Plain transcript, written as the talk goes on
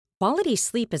Quality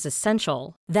sleep is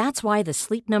essential. That's why the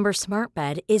Sleep Number Smart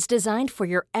Bed is designed for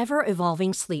your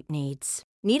ever-evolving sleep needs.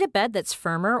 Need a bed that's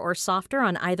firmer or softer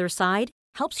on either side?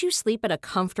 Helps you sleep at a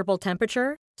comfortable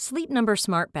temperature? Sleep Number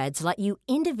Smart Beds let you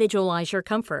individualize your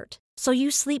comfort, so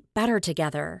you sleep better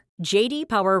together. J.D.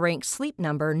 Power ranks Sleep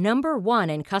Number number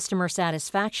 1 in customer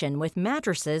satisfaction with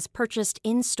mattresses purchased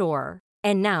in-store.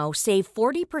 And now, save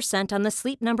 40% on the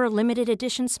Sleep Number Limited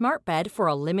Edition Smart Bed for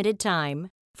a limited time.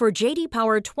 For J.D.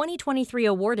 Power 2023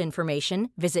 award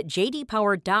information, visit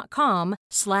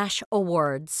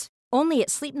jdpower.com/awards. Only at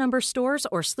Sleep Number stores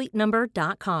or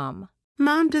sleepnumber.com.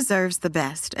 Mom deserves the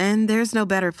best, and there's no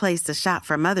better place to shop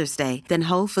for Mother's Day than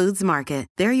Whole Foods Market.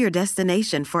 They're your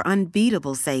destination for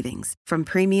unbeatable savings, from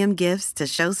premium gifts to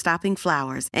show-stopping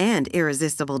flowers and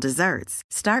irresistible desserts.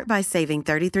 Start by saving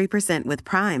 33% with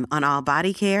Prime on all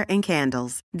body care and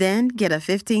candles. Then get a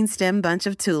 15-stem bunch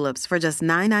of tulips for just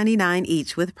 $9.99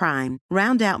 each with Prime.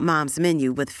 Round out Mom's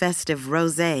menu with festive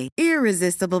rosé,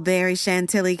 irresistible berry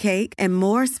chantilly cake, and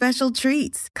more special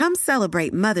treats. Come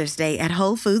celebrate Mother's Day at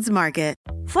Whole Foods Market.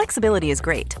 Flexibility is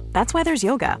great. That's why there's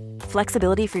yoga.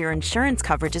 Flexibility for your insurance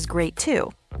coverage is great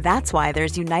too. That's why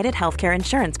there's United Healthcare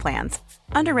Insurance Plans.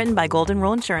 Underwritten by Golden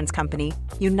Rule Insurance Company,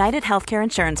 United Healthcare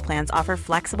Insurance Plans offer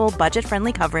flexible,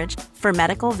 budget-friendly coverage for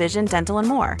medical, vision, dental, and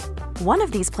more. One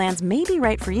of these plans may be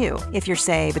right for you if you're,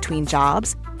 say, between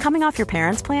jobs, coming off your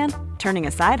parents' plan, turning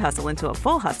a side hustle into a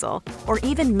full hustle, or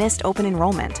even missed open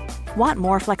enrollment. Want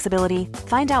more flexibility?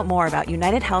 Find out more about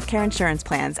United Healthcare Insurance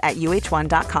Plans at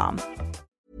uh1.com.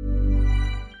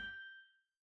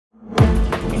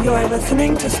 You're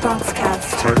listening to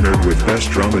Stonkscast. Partnered with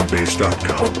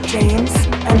bestdrumandbass.com. With James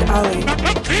and Ali.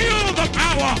 Feel the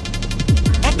power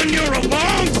of the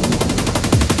Neurophone!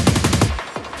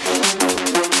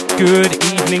 Good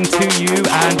evening to you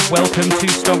and welcome to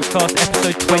Stonkscast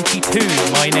episode 22.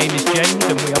 My name is James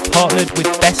and we are partnered with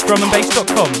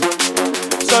bestdrumandbass.com.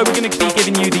 So we're going to be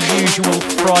giving you the usual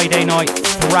Friday night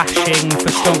thrashing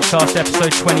for Stonkscast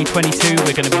episode 2022.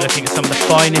 We're going to be looking at some of the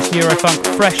finest Neurofunk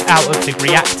fresh out of the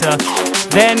reactor.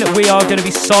 Then we are going to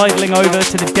be sidling over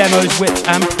to the demos, whips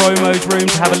and promos room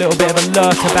to have a little bit of a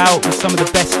lurk about with some of the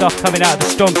best stuff coming out of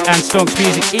the Stonks and Stonks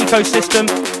music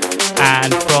ecosystem.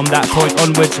 And from that point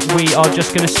onwards, we are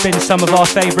just going to spin some of our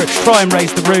favourites, try and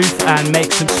raise the roof and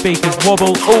make some speakers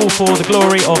wobble, all for the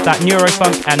glory of that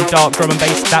Neurofunk and dark drum and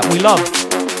bass that we love.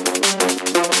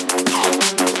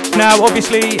 Now,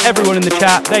 obviously, everyone in the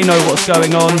chat, they know what's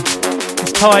going on.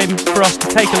 It's time for us to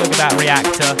take a look at that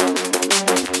reactor.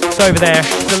 It's over there.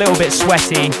 It's a little bit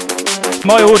sweaty.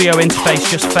 My audio interface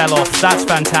just fell off. That's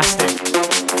fantastic.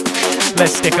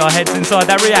 Let's stick our heads inside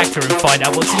that reactor and find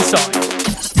out what's inside.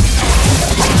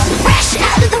 Fresh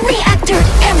out of the reactor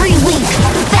every week.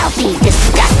 Filthy,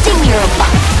 disgusting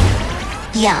Neurofunk.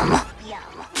 Yum.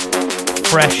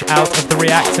 Fresh out of the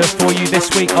reactor for you this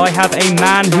week, I have a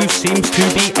man who seems to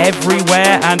be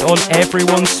everywhere and on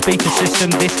everyone's speaker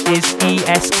system. This is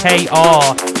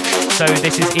ESKR. So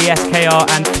this is ESKR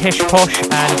and Pish Posh,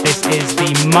 and this is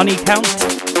the Money Count.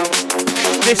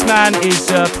 This man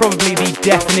is probably the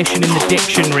definition in the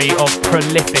dictionary of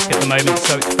prolific at the moment,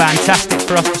 so it's fantastic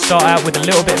for us to start out with a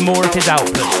little bit more of his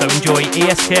output. So enjoy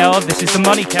ESKR, this is the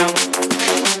Money Count.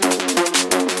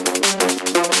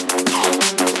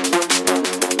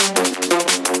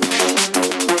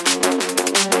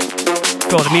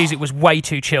 God, the music was way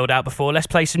too chilled out before. Let's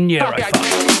play some Neurofunk.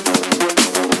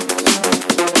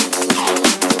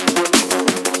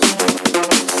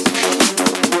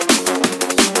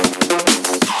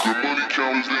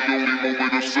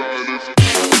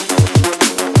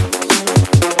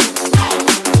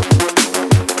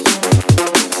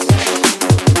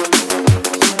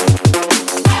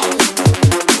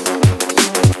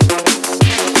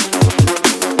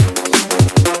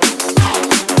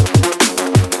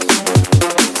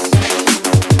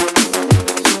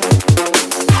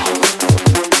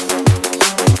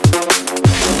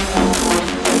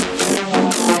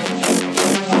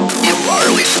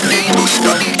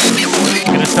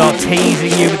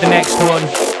 Teasing you with the next one.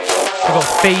 We've got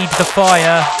Feed the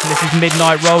Fire, and this is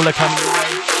Midnight Roller coming your way.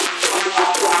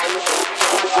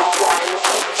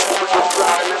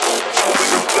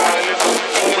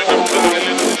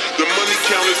 The money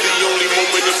count is the only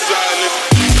moment of silence.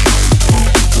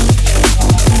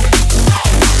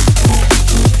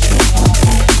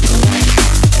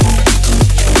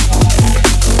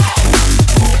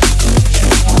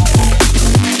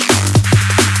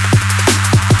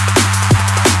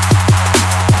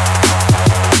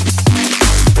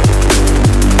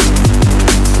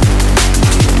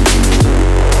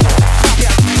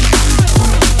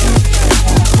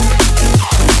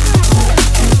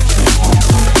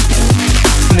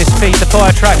 Feed the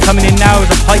Fire track coming in now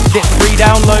with a Hype Dip free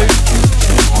download.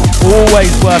 Always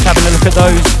worth having a look at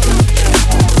those.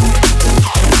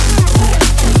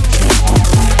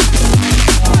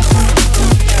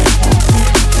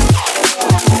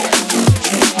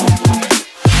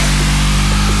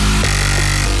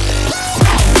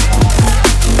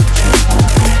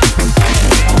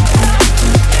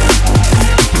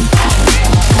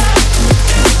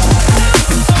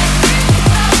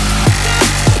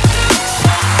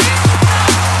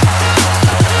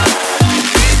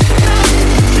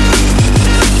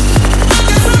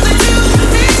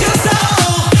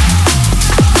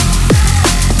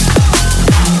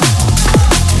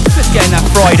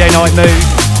 Friday night mood.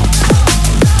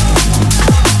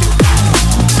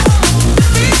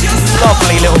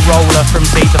 Lovely little roller from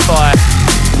Feed the Fire.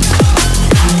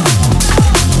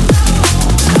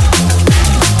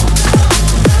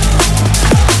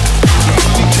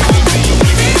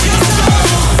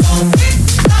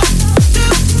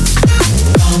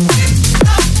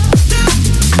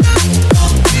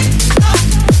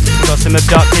 Got some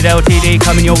Abducted LTD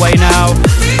coming your way now.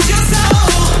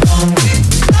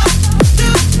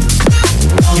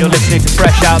 You're listening to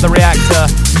Fresh Out of the Reactor.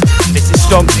 This is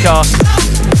Stonkscast.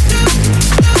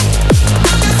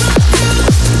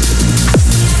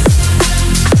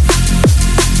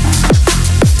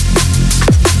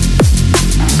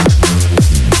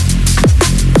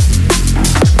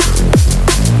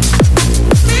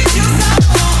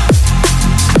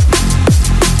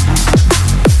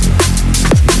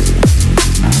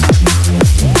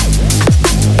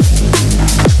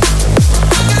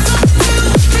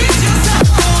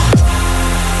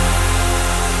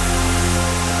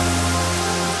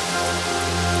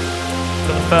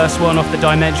 First one off the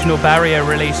Dimensional Barrier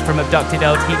release from Abducted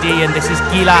LTD, and this is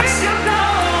Gilas.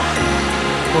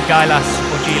 Or Gilas,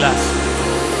 or Gilas.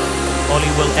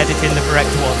 Ollie will edit in the correct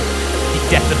one. He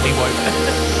definitely won't.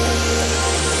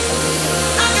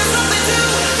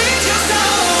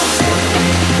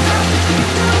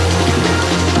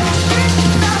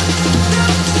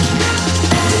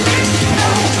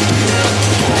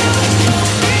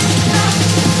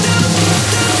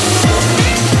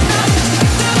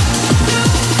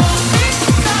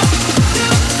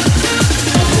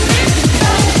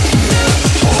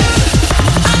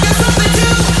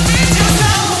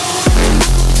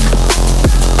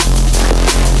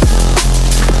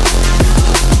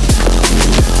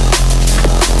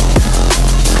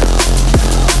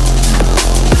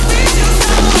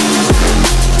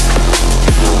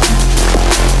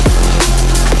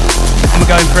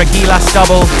 Going for a Gilas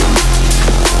double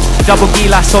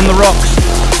Gilas on the rocks.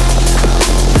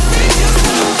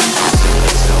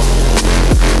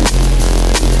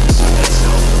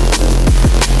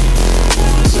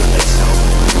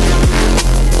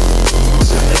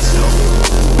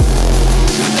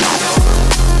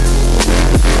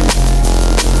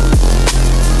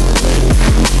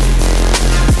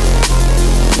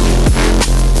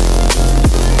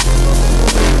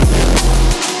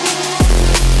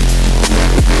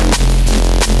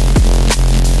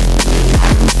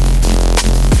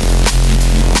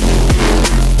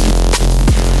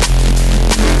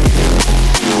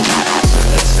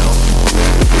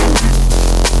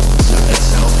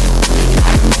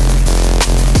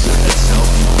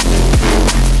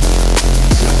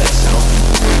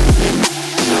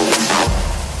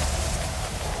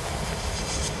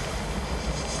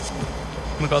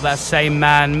 Got that same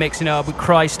man mixing it up with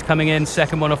Christ coming in,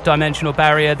 second one off Dimensional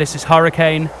Barrier. This is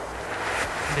Hurricane.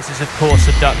 This is of course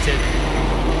Abducted.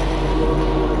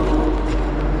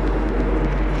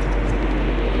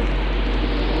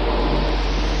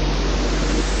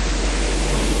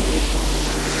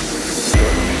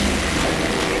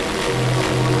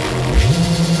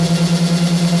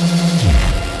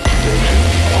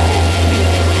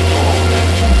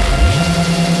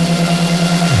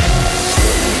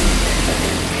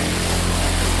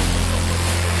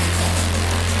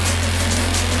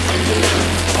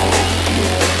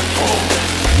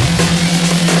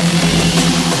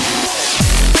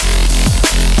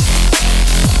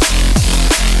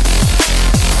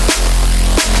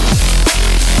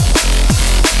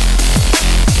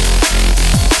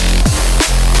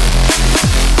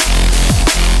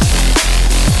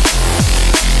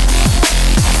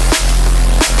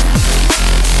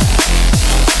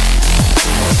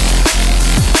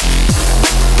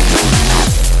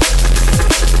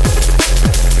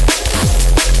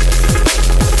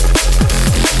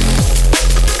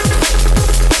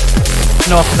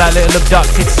 After that little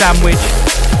Abducted sandwich,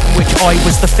 which I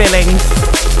was the filling.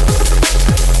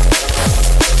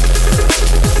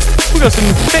 We got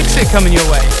some Fix It coming your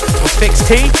way, or Fix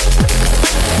T.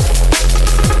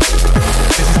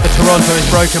 Toronto is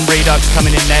Broken Redux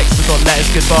coming in next. We've got Let Us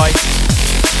Goodbye.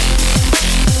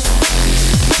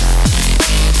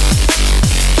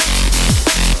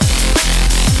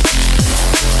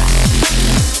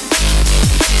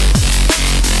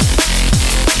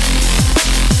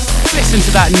 Listen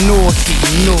to that naughty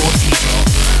drop.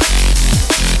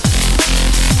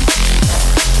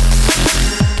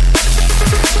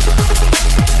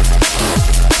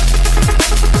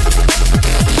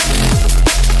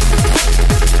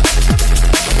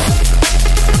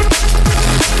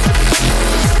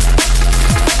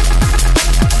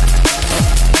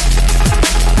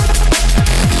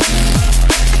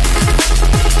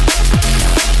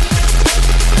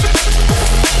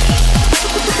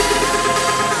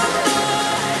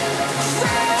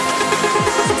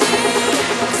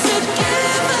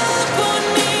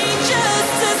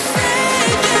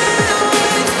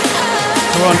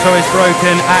 Toronto is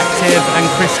Broken, Active and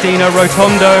Christina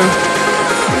Rotondo.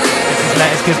 This is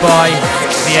Let Us Goodbye,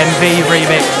 the MV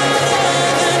remix.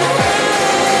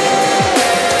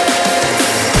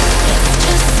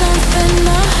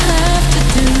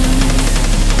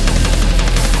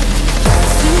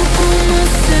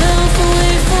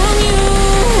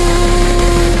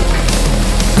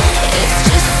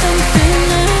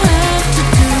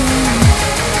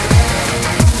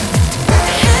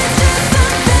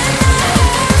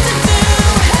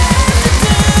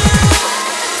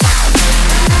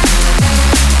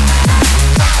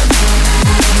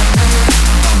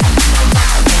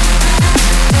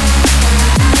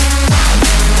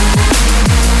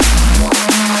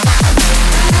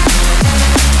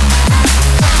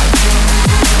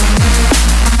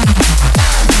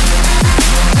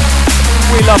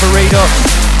 Love a redux.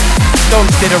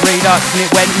 Stonks did a redux and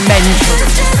it went mental.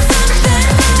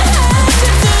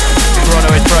 Toronto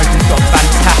is Broken's got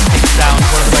fantastic sound,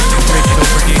 one of the most original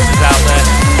producers out there.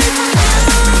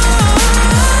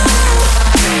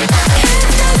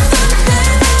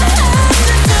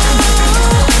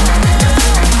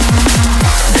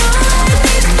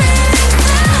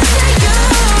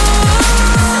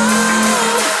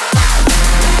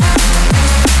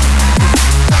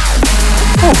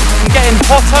 Getting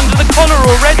hot under the collar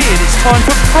already and it's time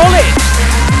for Prolix.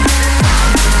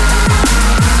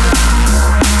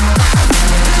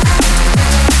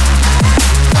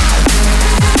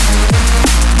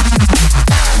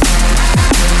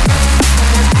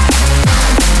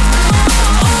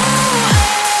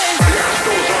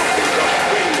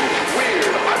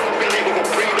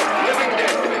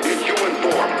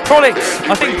 Prolix,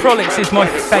 I think Prolix is my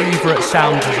favourite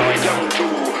sound designer.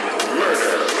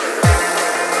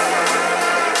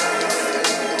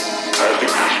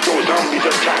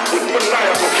 Attack with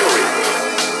maniacal fury.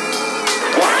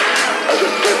 Watch as a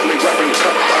deadly weapon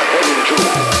cuts our head in two.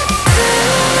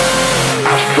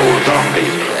 Astro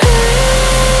Zombies,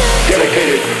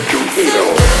 dedicated to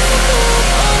evil.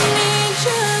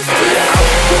 The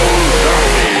Astro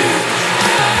Zombies.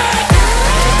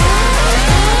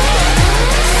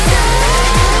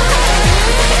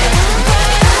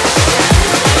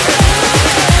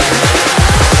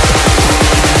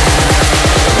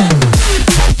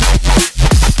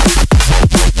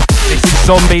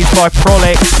 Zombies by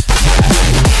Prolix.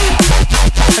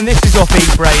 And this is off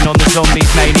E-Brain on the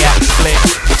Zombies Maniac split.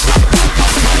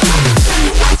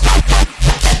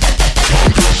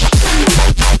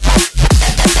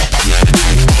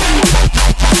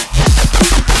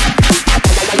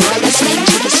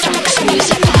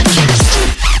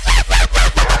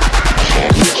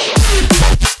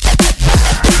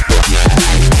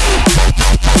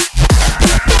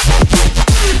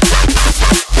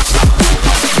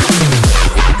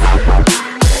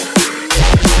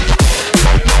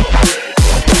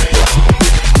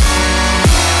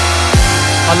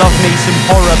 Love me some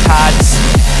horror pads.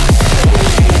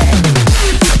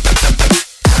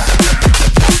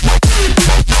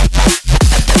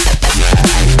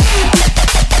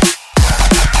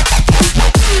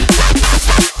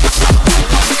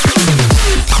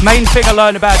 Main thing I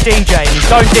learned about DJing is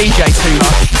don't DJ too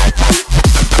much.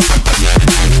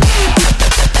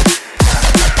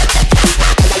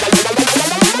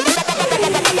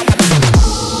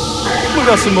 We've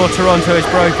got some more Toronto is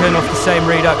Broken off the same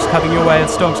redux coming your way at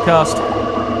Stonkscast.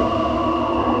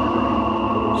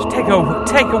 Just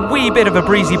take a wee bit of a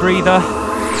breezy breather.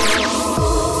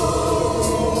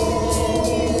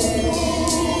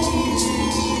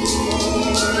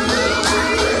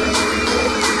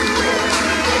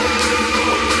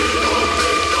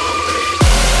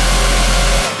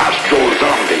 Astro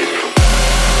Zombies,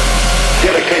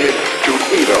 dedicated to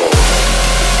evil.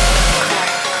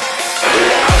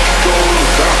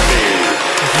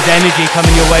 This is Energy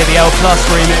coming your way, the L Plus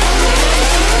remix.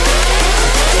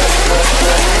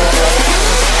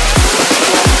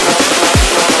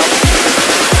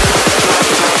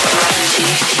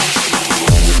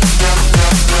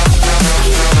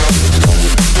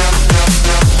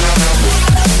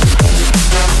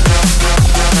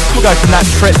 We'll go from that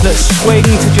triplet swing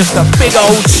to just a big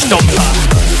old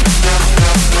stomper.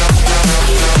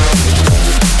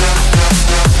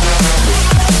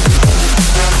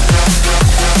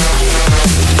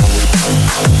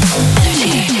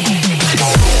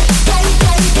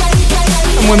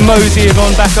 And we're moseying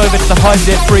on back over to the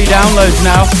Hypedit free downloads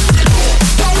now.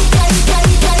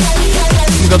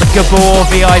 We've got the Gabor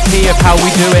VIP of how we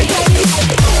do it.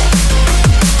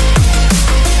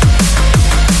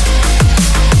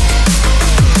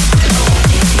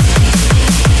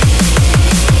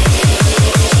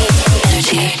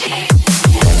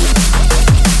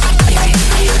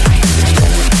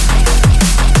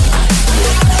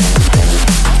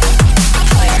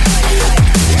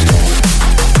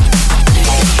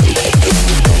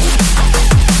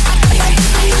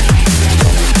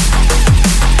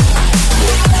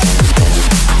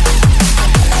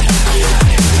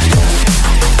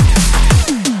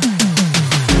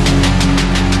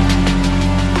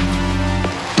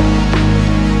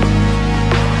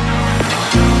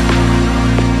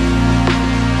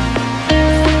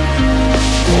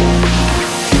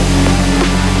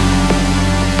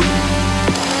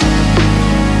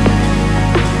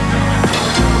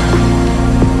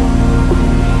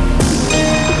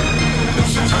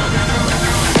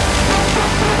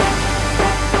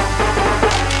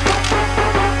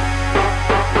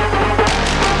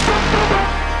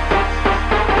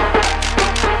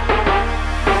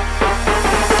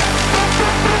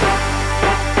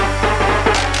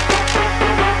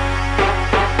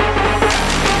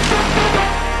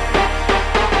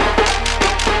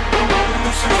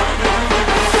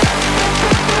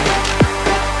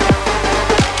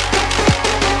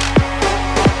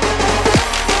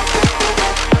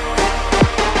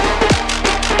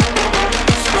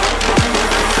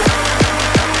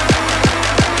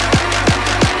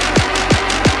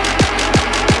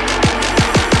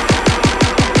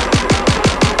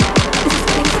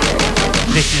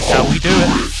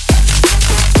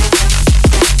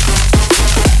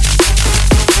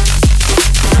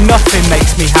 Nothing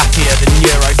makes me happier than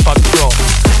Eurofunk drop.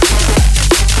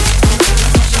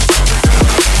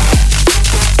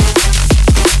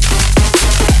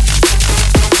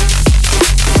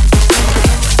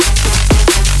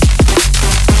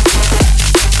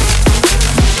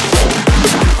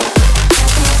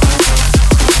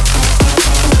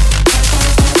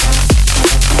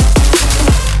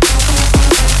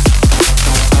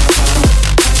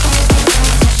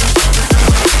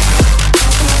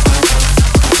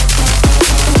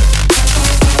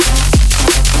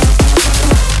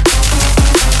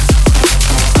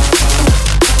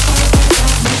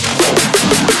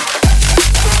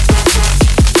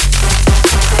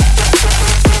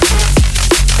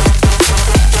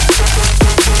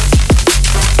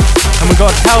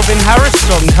 Got a Calvin Harris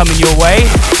song coming your way.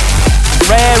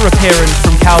 Rare appearance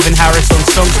from Calvin Harris on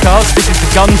Songcast. This is the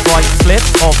Gunfight flip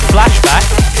of Flashback.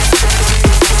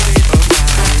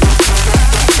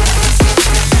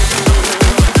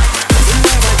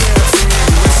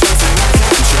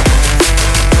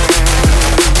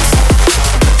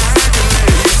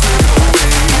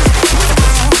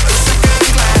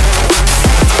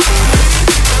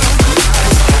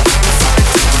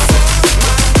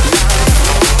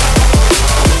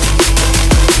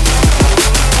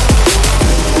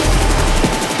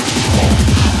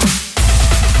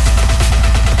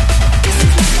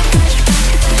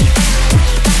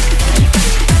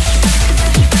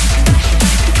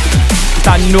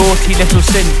 That naughty little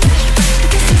synth.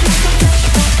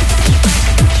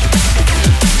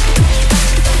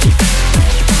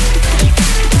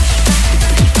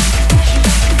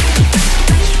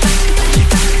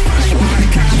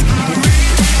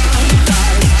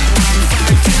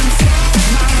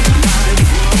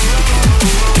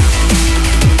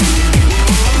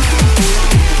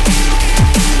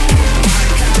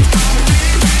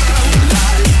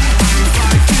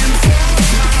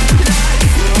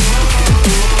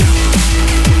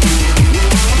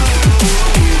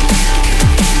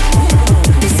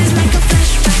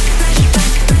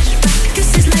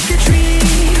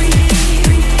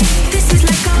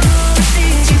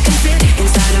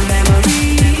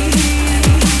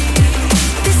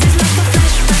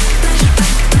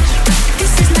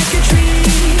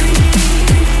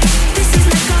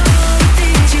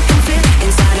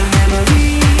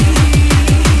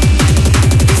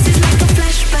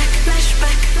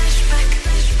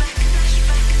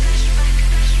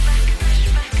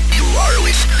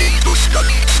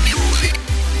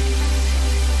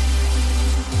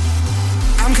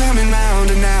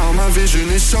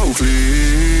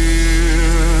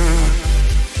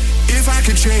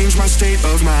 state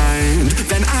of mind,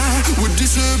 then I would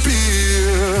disappear.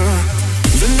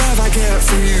 The love I get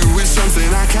from you is something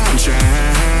I can't chance.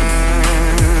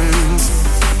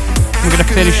 We're going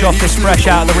to finish off this fresh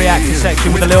out of the reactor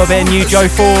section with a little bit of new Joe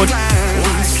Ford.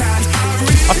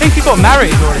 I think he got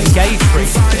married or engaged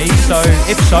recently, so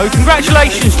if so,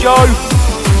 congratulations, Joe!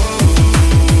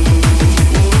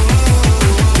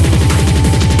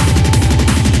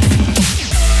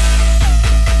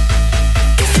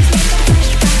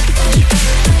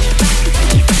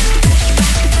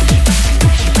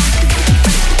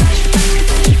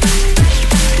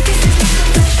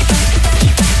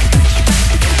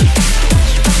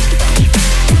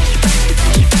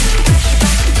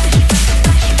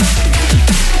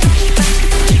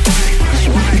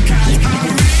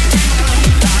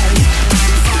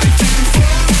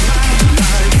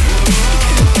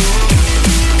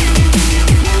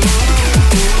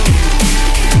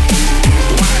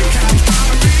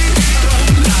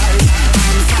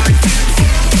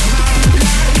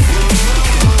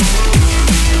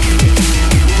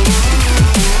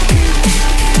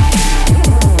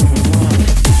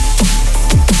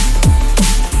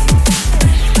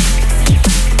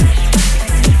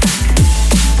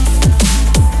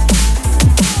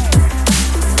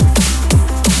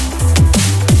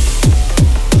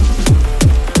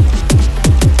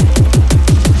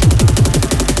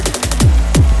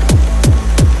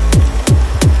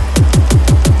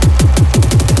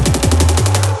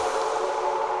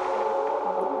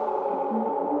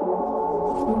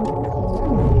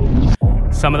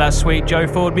 Some of that sweet Joe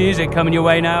Ford music coming your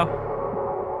way now.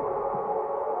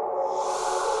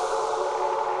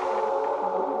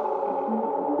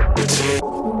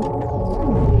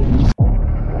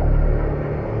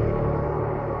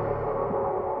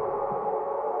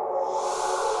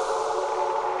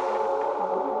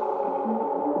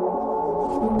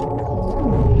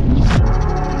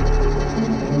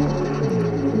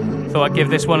 Thought I'd give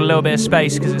this one a little bit of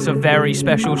space because it's a very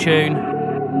special tune.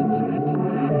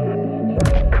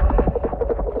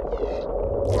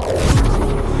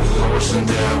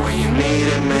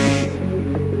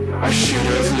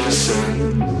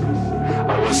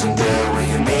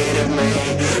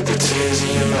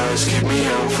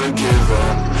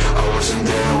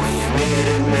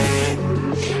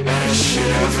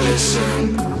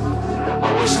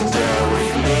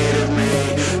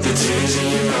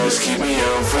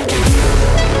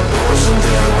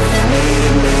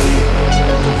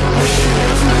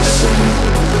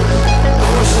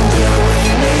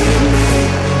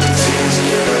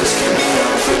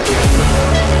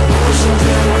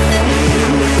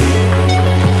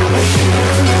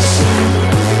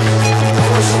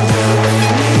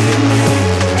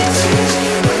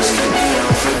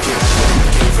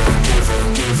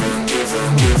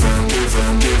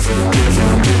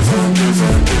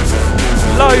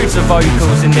 Loads of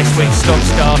vocals in this week's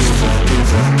Stockscast.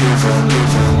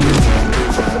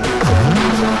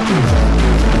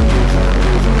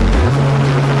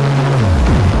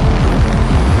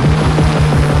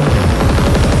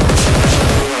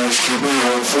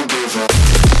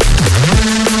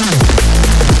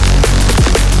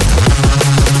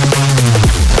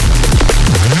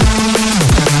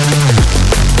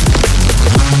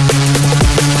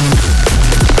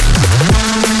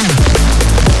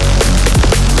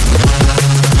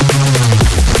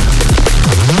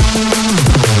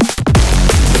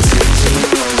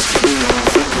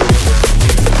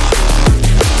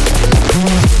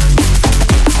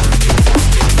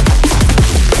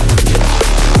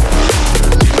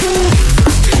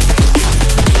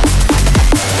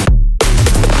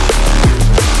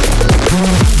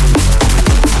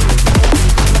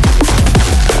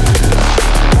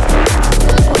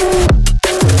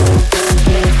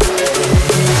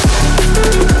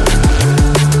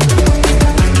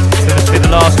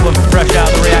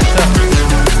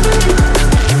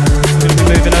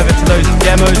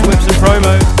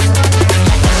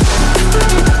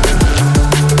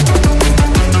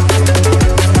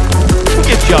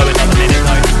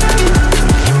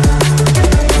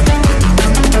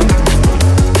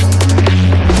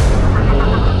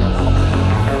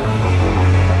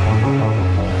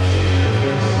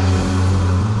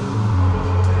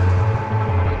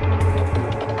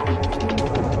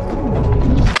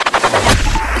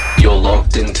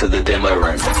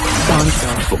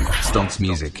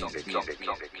 Music.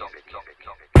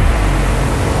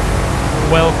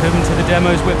 Welcome to the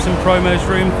Demos, Whips and Promos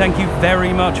room. Thank you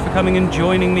very much for coming and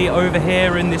joining me over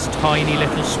here in this tiny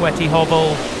little sweaty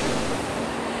hovel.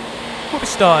 We'll be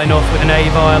starting off with an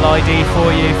A-Vile ID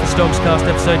for you for Stogscast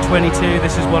episode 22.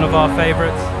 This is one of our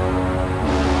favourites.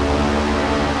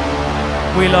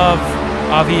 We love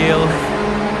Aviel.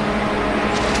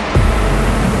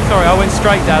 Sorry, I went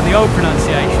straight down the old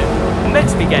pronunciation. I'm meant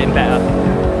to be getting better.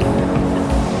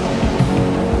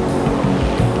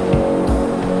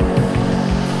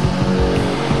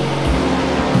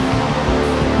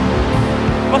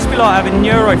 Must be like having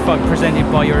Neurofunk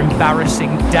presented by your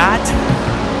embarrassing dad.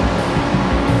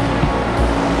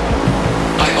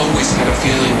 I always had a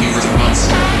feeling you were the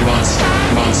monster, monster,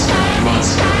 monster,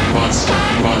 monster, monster,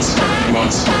 monster,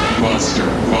 monster, monster,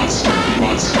 monster,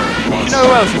 monster, monster. You know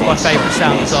who else is my favourite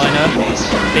sound designer?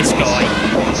 This guy.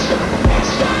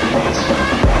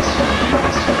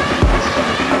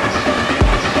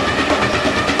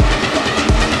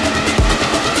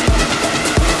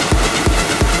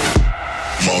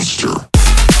 Monster.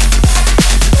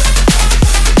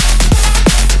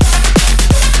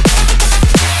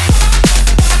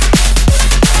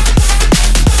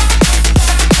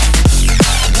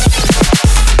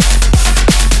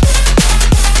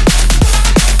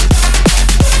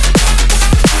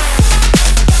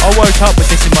 I woke up with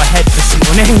this in my head this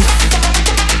morning.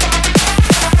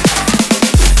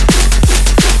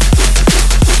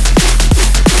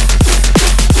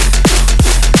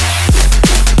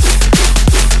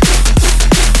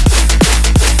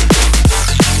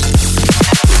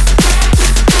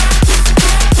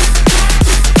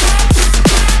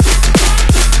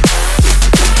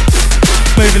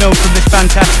 Moving on from this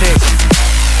fantastic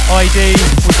ID,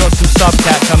 we've got some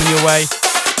Subcat coming your way.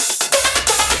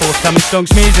 Forthcoming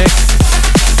Stonks music.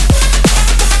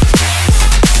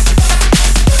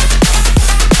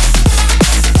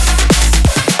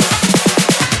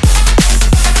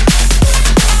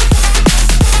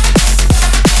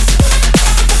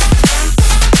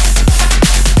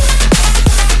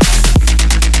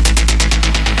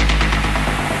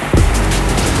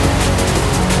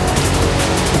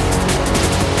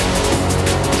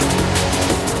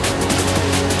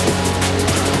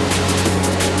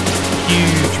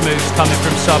 Moves coming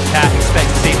from Subcat. Expect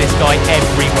to see this guy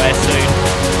everywhere soon.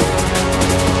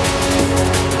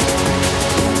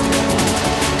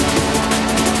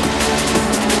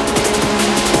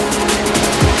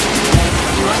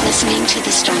 You're listening to the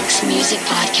Stonks Music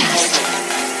Podcast.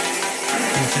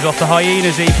 This is off the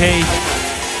Hyenas EP.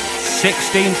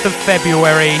 16th of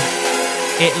February.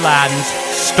 It lands.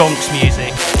 Stonks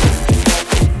music.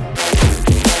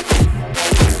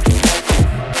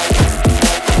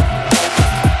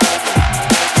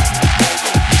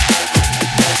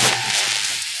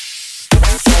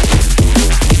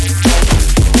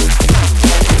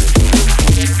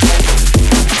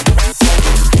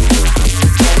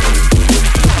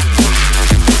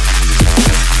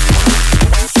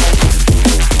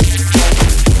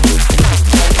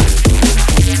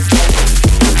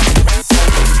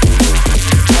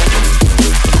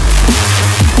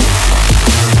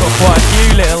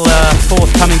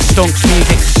 Forthcoming Stonks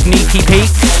music sneaky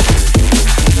peeks.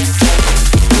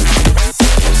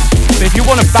 But if you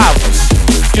want to bounce,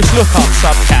 just look up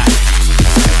Subcat.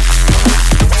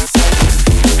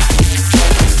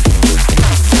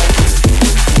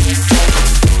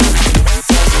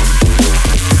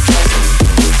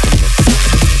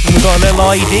 And we've got a little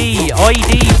ID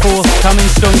forthcoming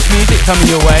Stonks music coming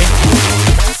your way.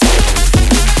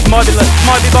 Might be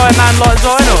by a man like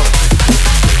Zyno.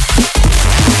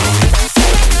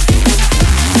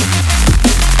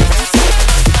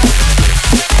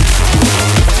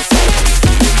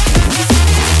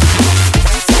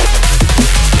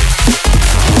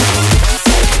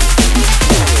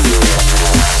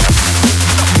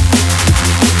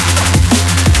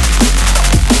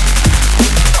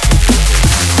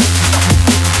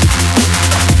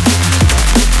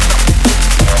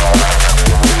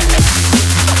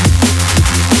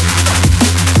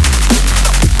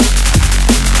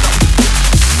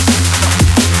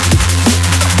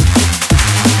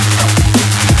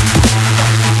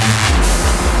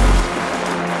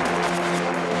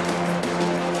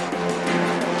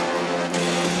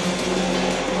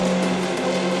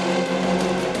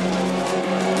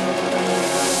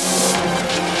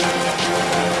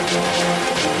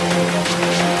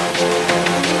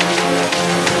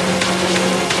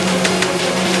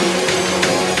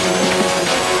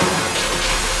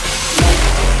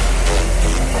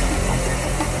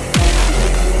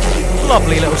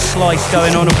 Lovely little slice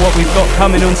going on of what we've got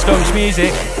coming on Stonks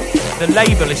Music. The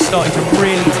label is starting to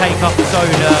really take up its own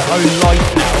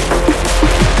life now.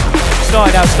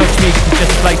 Started out Stonks Music was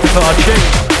just a place to put our tune.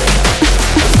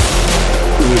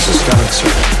 Who is a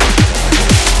stancer?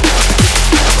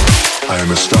 I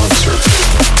am a stancer.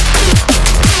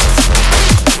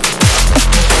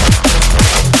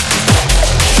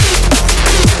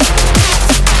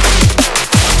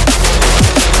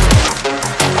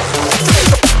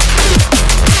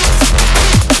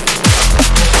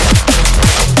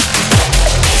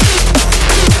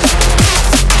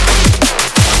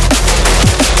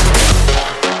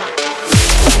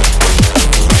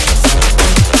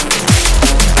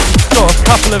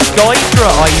 couple of Gydra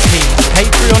IPs,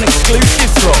 Patreon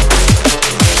exclusive drops.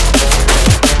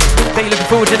 Bet you're looking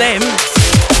forward to them.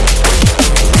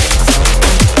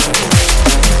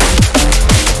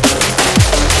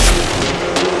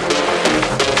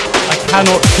 I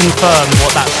cannot confirm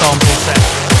what that sample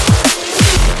says.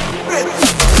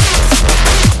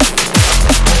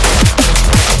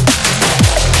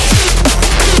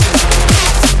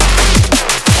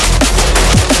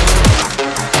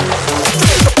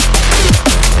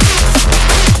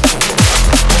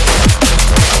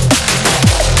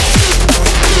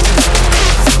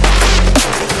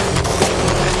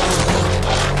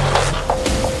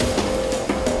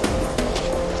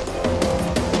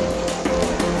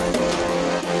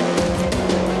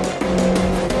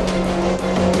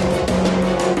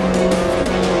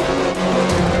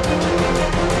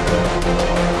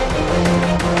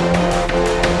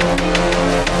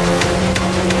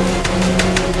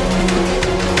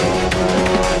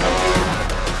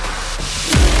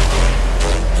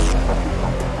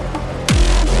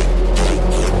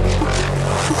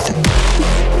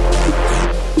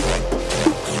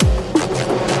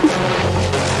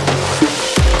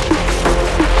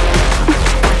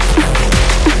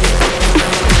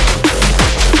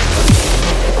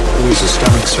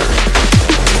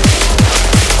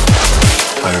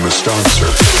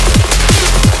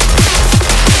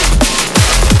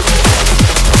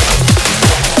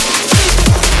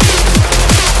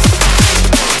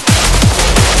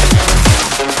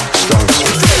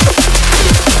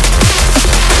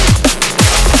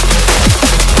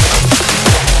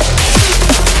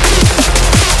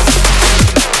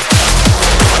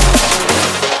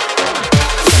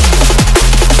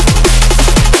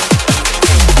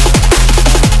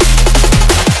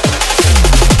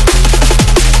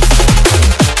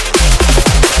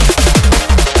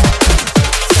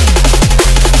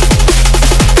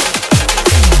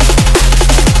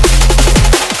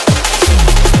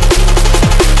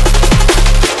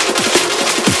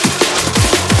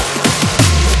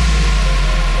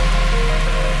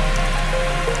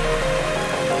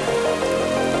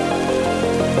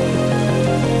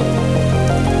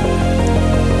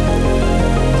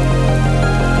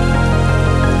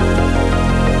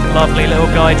 Lovely little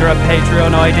Gydra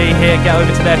Patreon ID here. Get over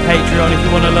to their Patreon if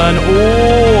you want to learn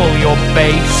all your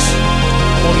bass,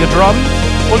 all your drum,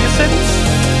 all your synths,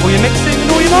 all your mixing and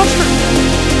all your mastering.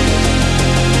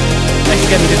 They should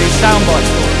get me to do sound bites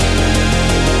for it.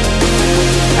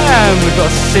 And we've got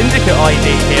a Syndicate ID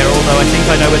here, although I think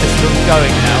I know where this is all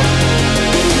going now.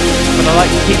 But I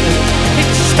like to keep the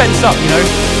suspense up, you know.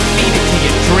 Feed it to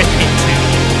you, drip it to you.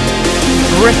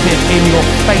 Drip it in your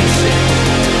faces.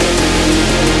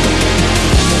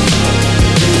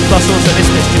 Plus also this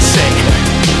bit's just sick.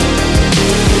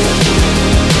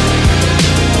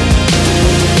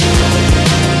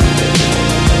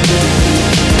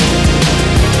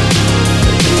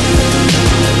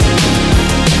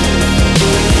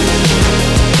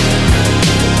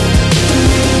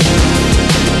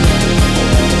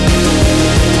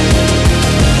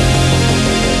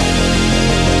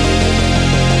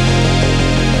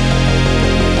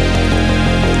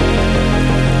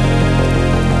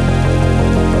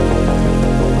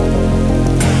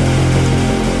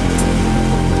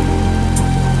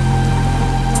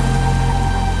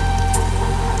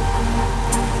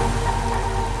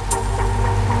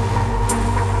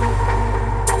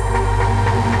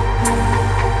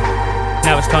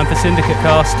 Now it's time for Syndicate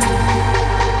Cast.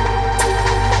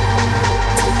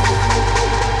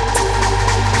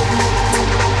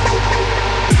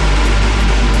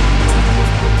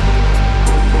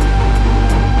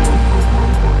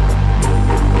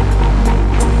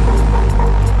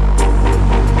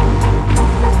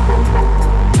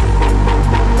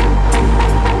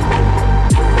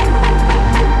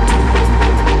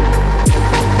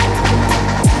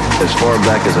 As far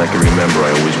back as I can remember,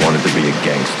 I always wanted to be a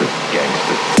gangster.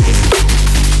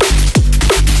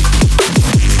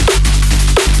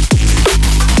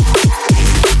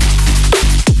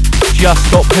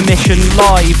 Just got permission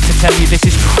live to tell you this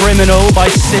is Criminal by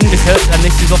Syndicate, and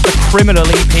this is off the Criminal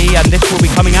EP, and this will be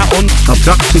coming out on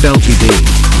Abducted LTD.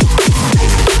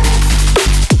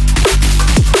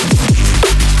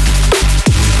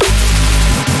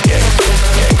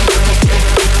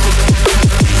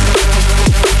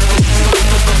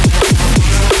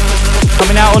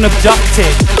 Coming out on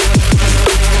Abducted.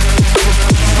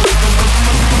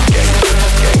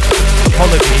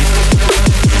 Apologies.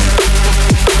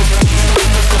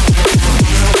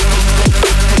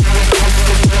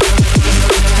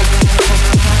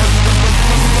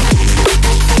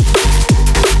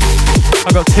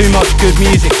 I've got too much good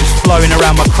music just flowing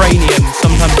around my cranium.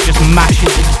 Sometimes it just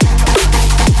mashes it.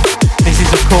 This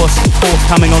is of course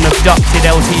forthcoming on Abducted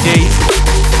LTD.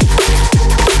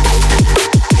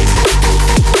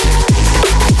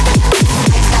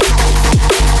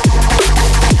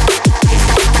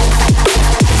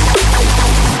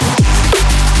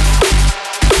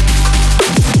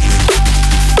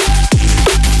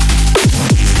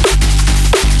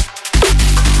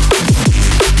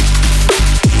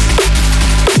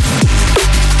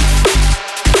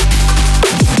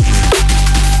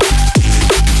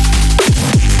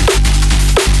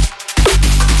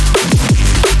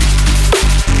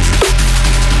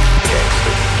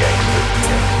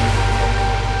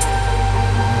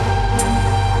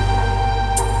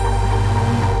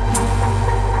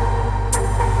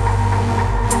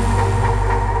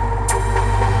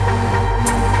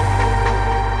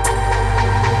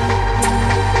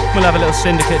 We'll have a little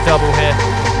Syndicate double here.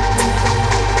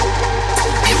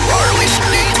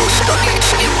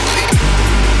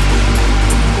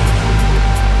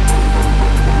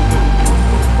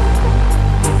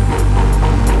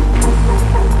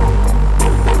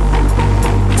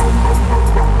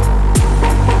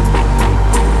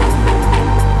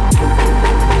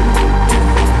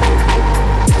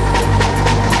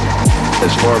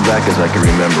 As far back as I can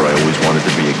remember, I always wanted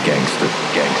to be a gangster.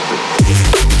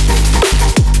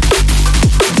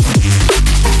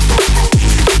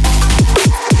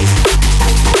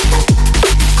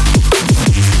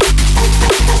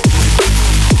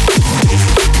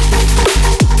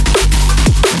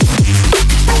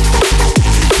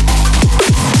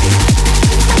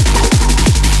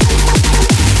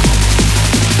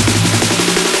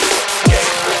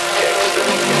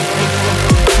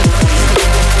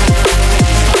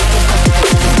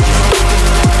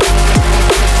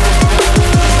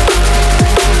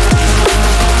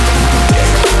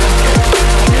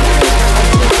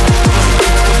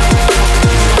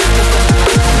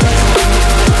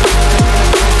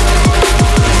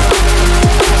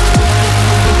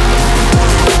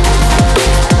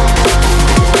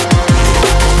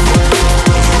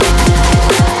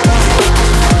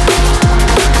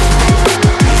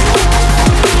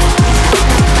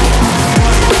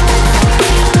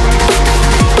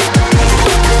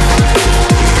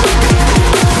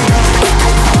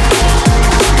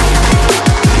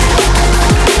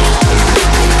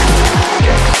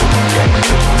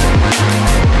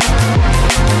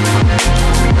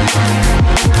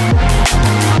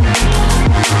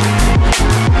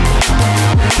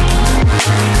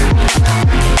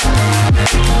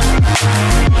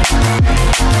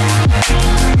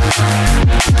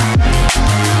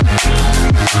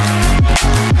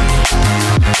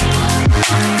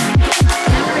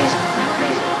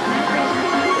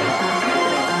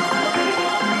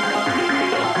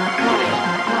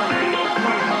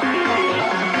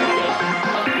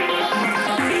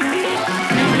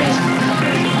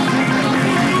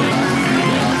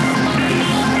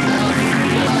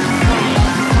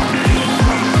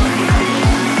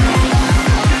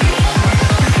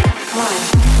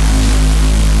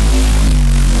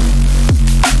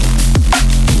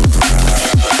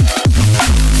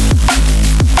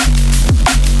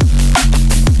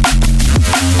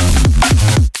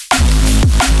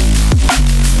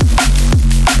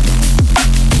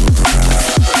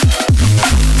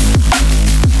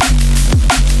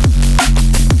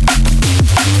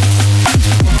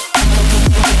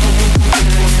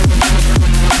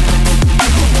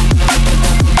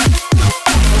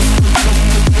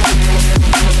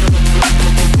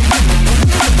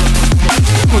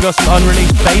 Got some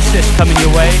unreleased bassist coming your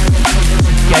way.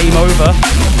 Game Over.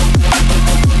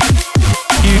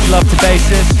 Huge love to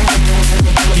bassist.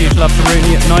 Huge love to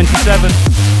Rooney at 97.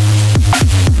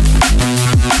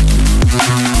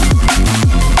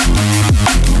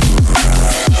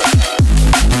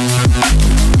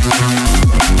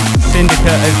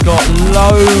 Syndicate has got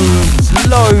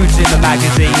loads in the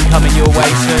magazine coming your way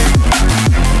soon.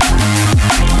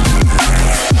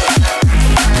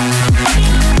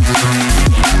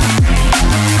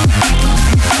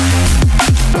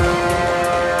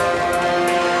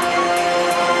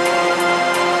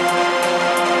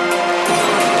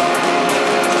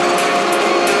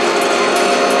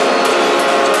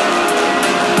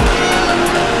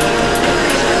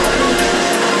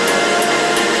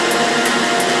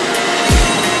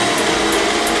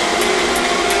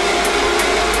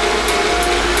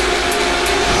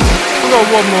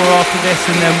 One more after this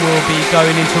and then we'll be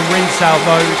going into rinse out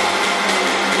mode.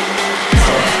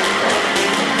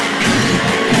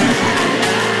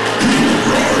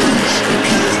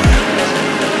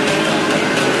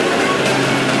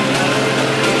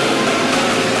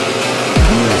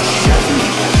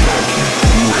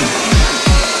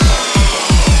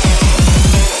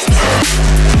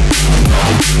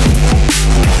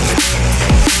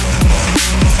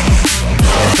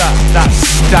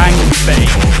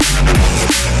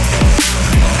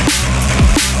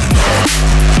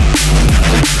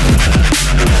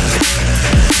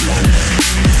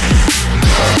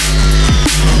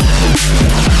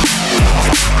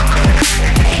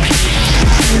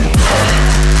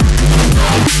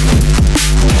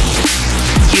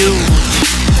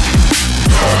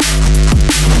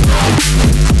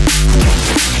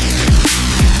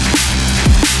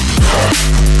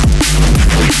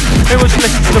 Who wants to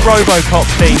listen to the Robocop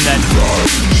theme then?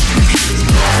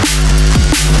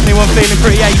 Anyone feeling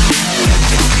pretty 80s?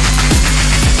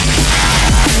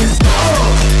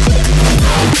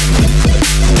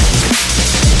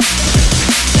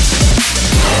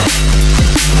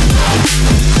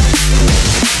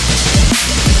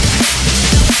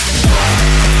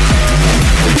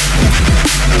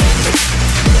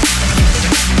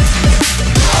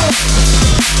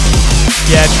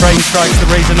 Yeah, Train Strike's the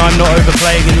reason I'm not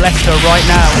overplaying in Leicester right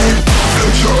now.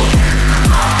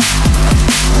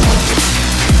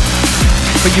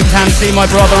 But you can see my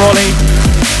brother Ollie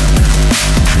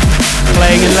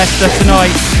playing in Leicester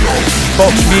tonight.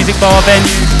 Box Music Bar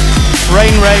venue,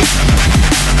 Rain Race.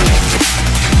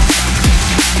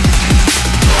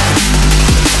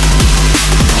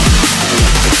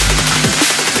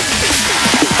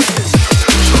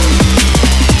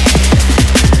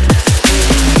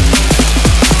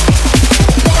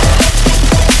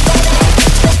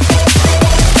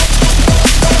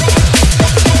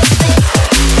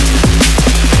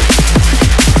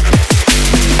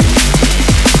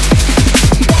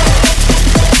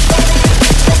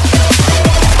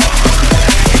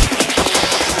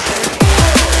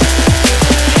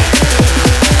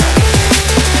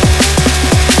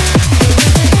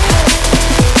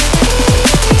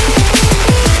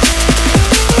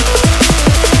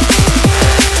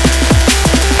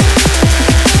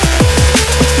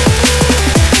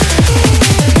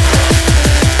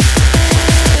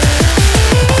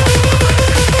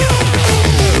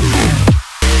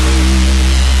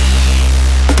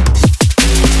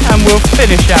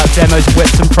 Finish out demos,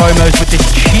 whips and promos with this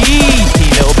cheeky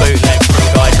little bootleg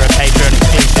from guys who are Patreon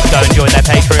exclusive. Go and join their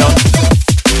Patreon.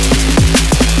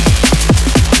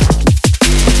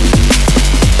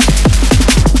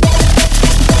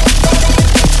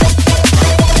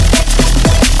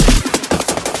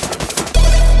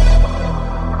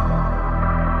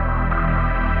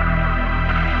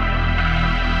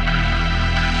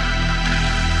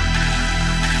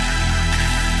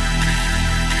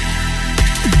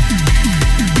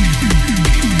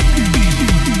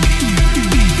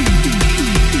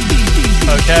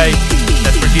 Okay,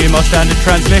 let's resume our standard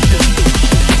transmission.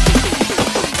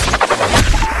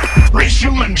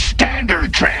 Resuming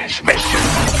standard transmission.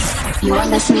 You are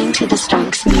listening to the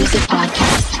Stonks Music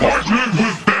Podcast. Partnered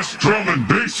with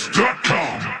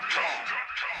bestdrumandbass.com.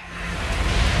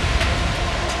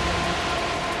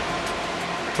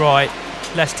 Right,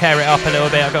 let's tear it up a little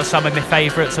bit. I've got some of my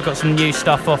favourites. I've got some new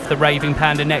stuff off the Raving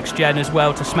Panda Next Gen as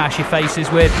well to smash your faces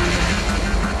with.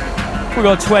 We've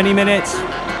got 20 minutes.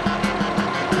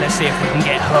 Let's see if we can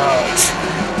get hurt.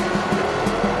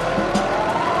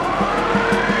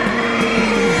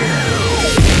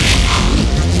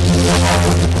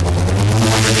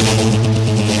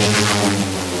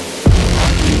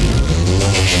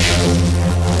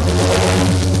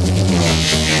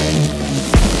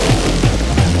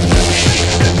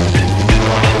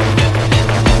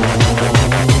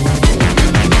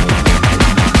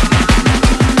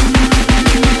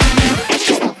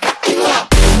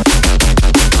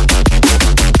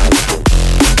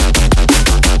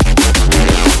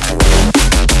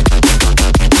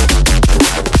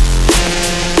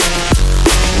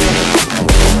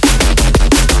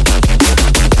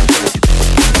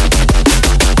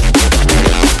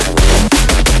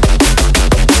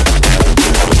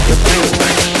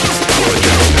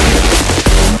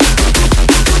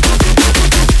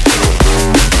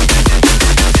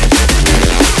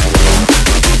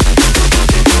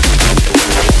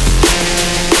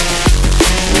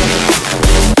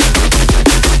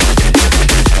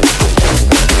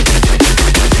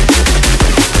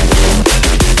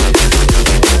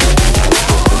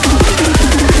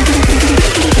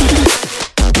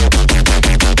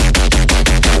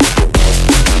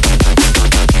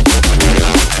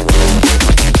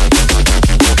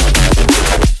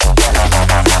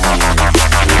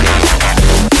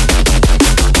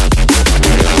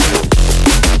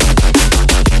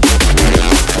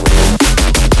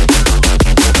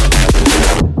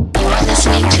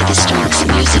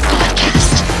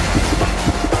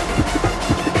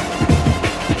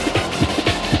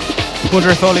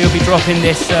 Wonder if Ollie will be dropping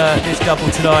this double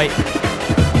tonight.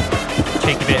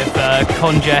 cheeky bit of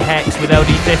Conjure Hex with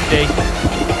LD50.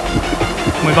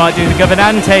 We might do the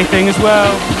Governante thing as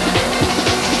well.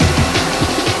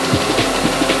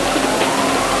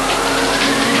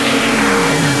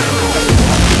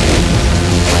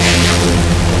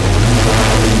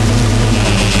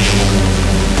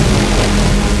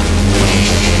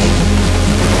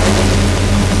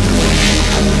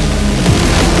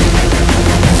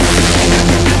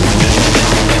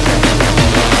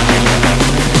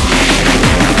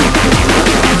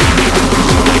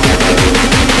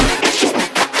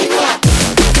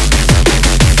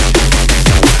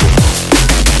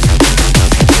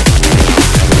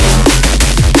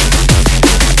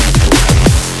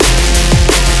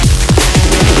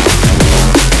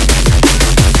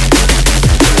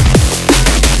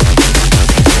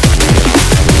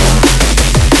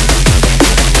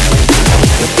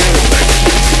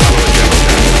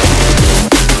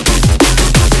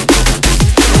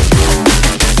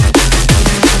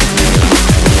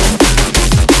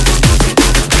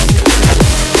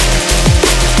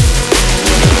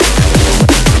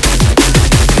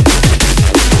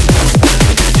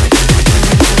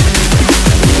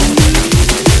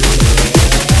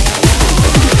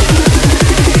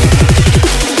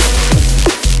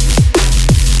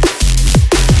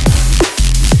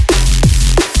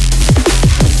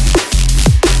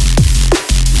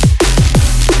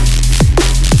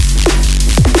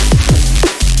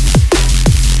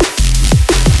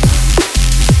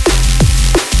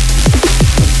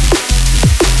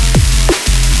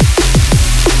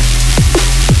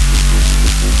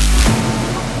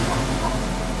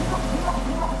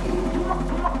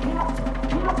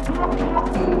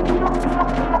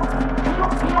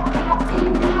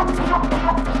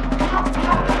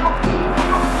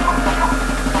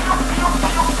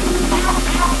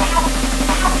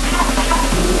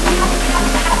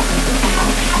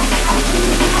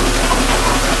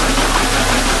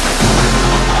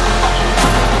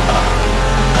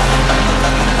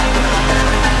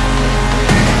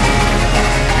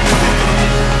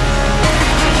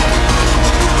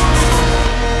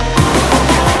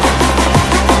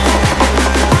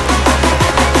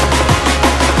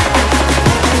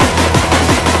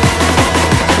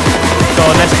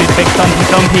 Let's do the big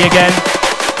thumpy again.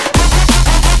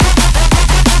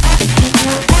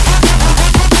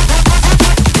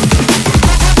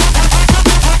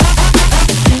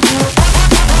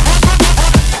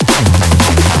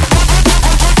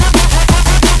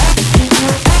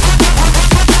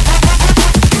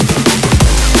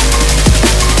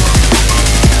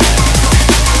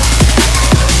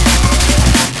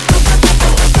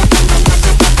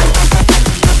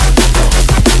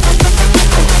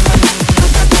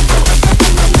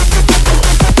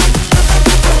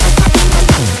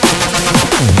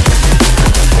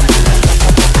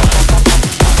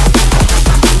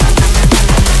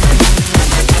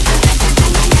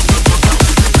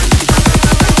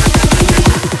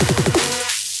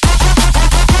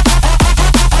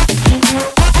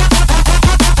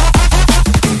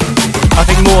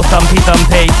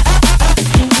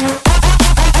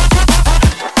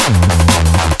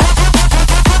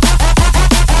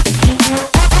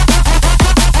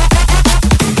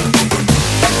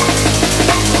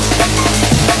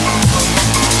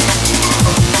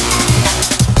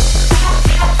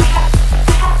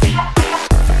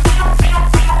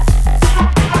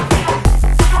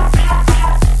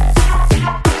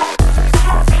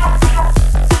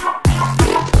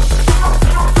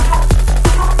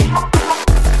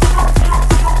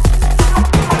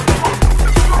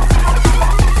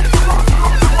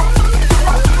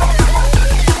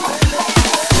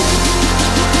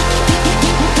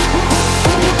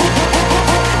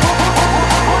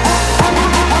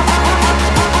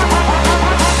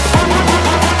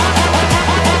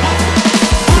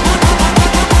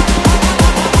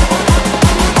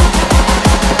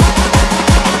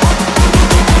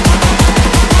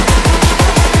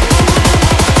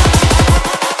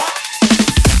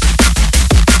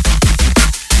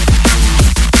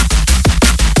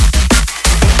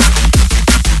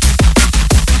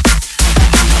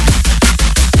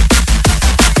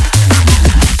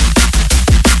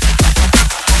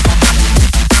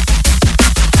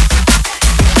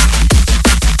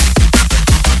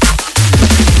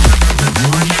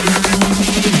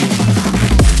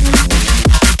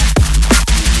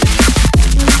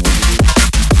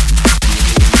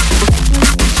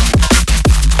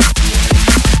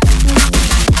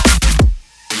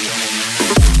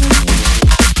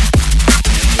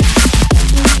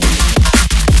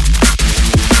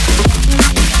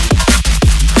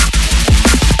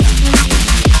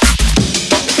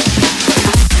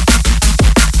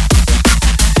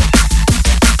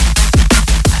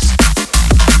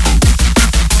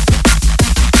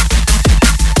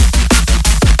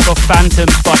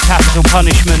 Phantoms by Capital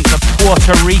Punishment, the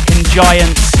Puerto Rican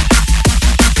Giants.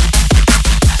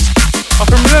 I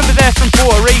can remember they're from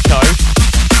Puerto Rico.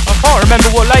 I can't remember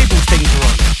what labels things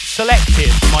are on.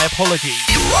 Selective, my apologies.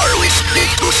 You are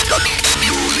listening to Stunning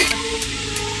Music.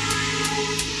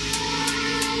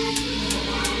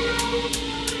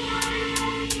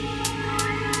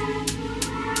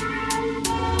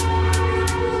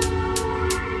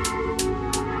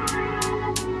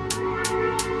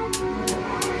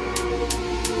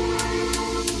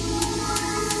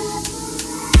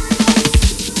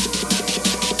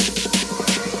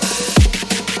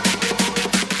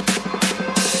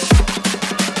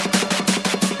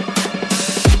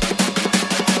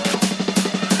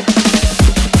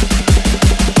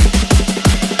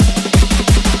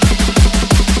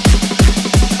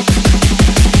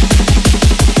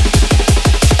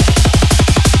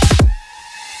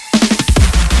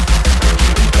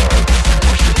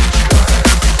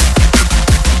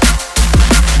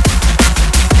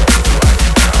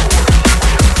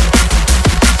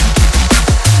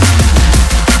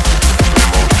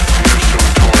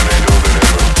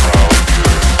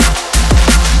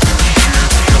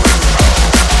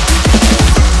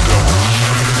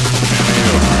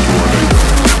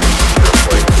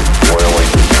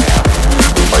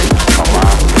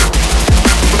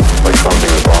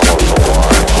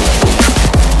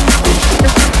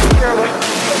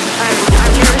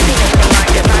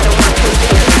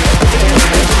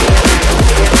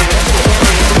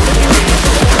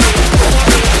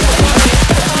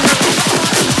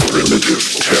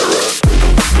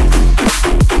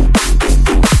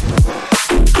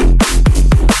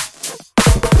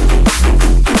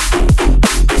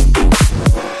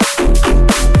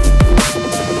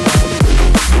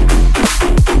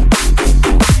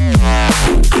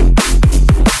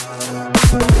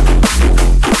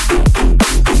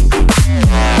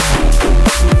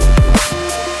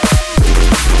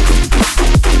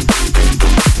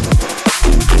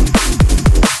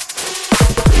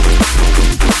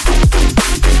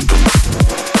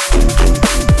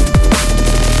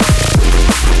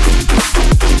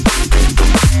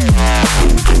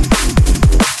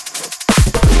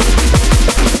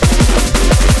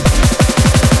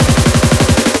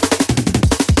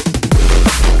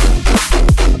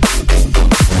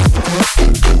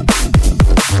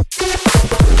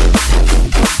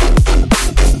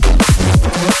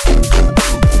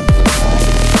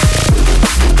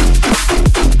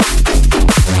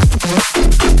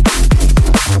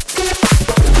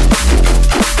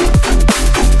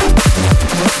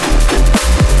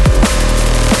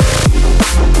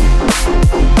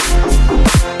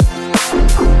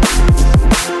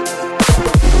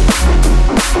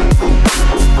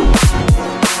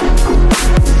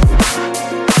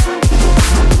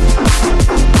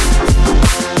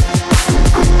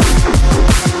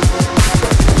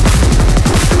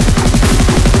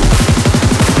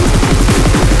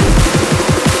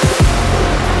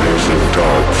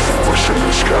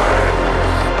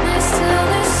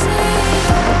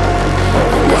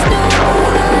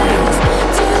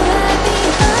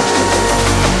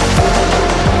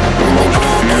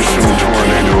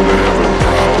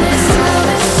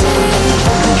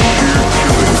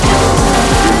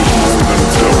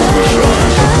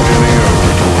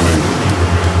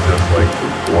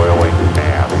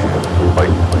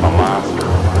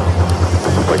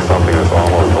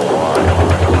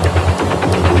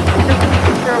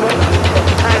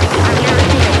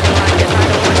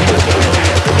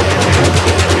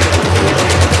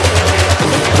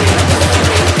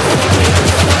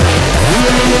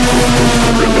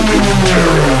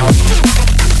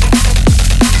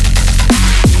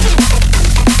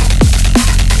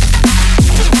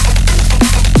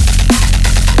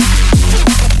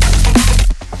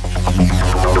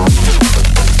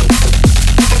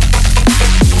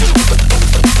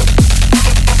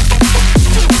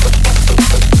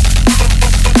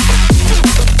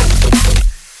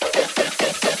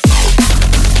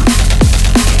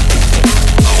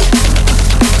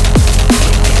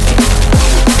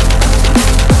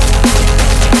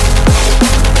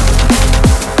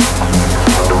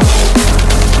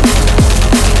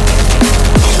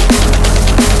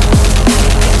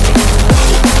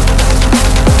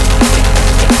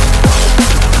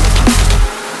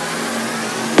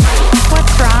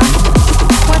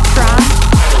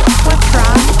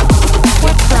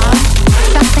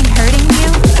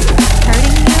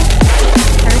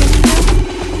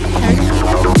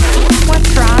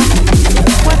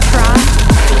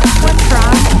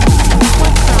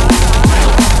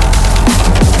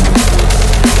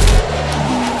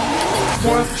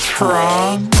 What's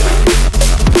wrong?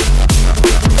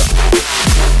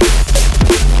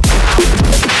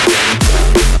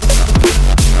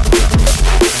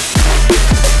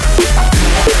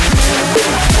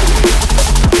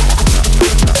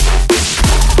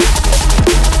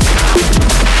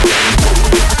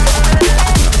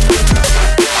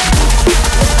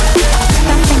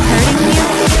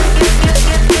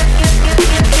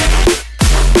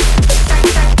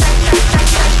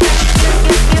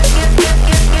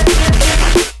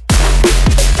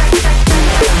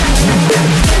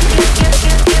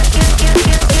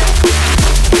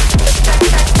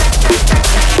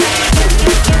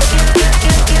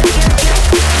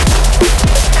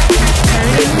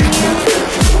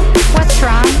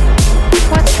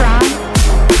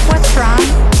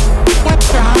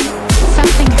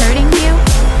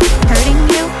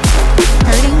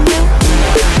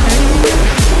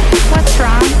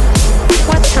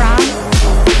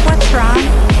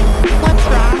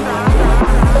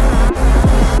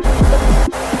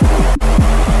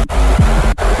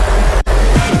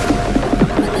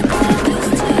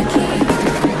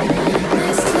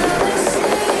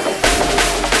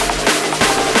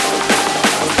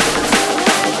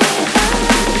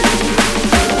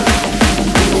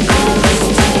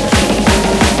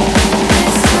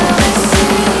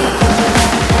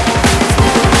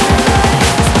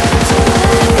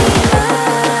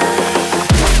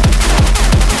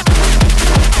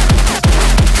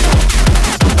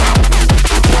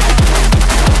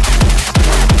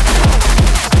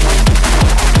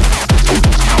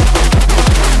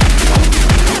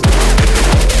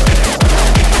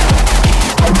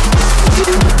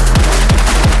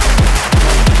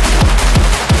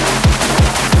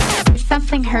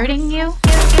 something hurting you?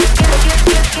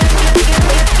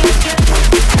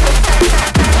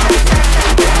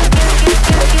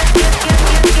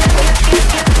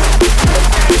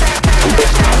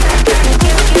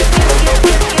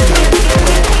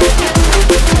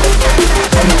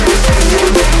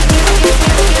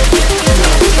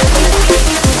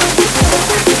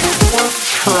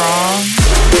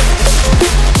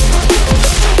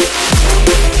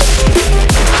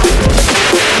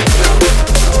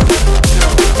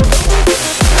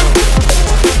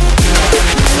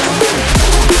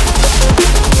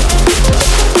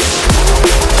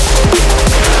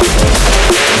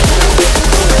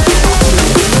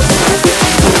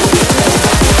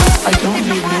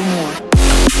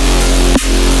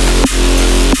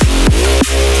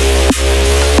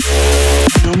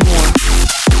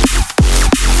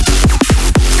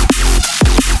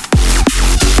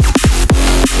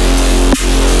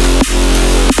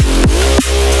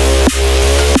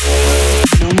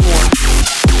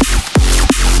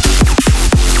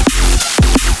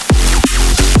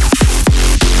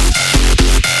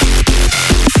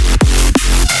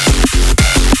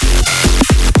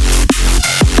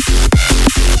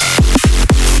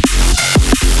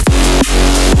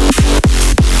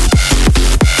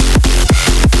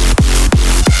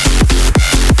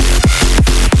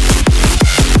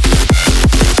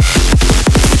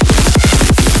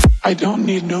 I don't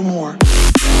need no more.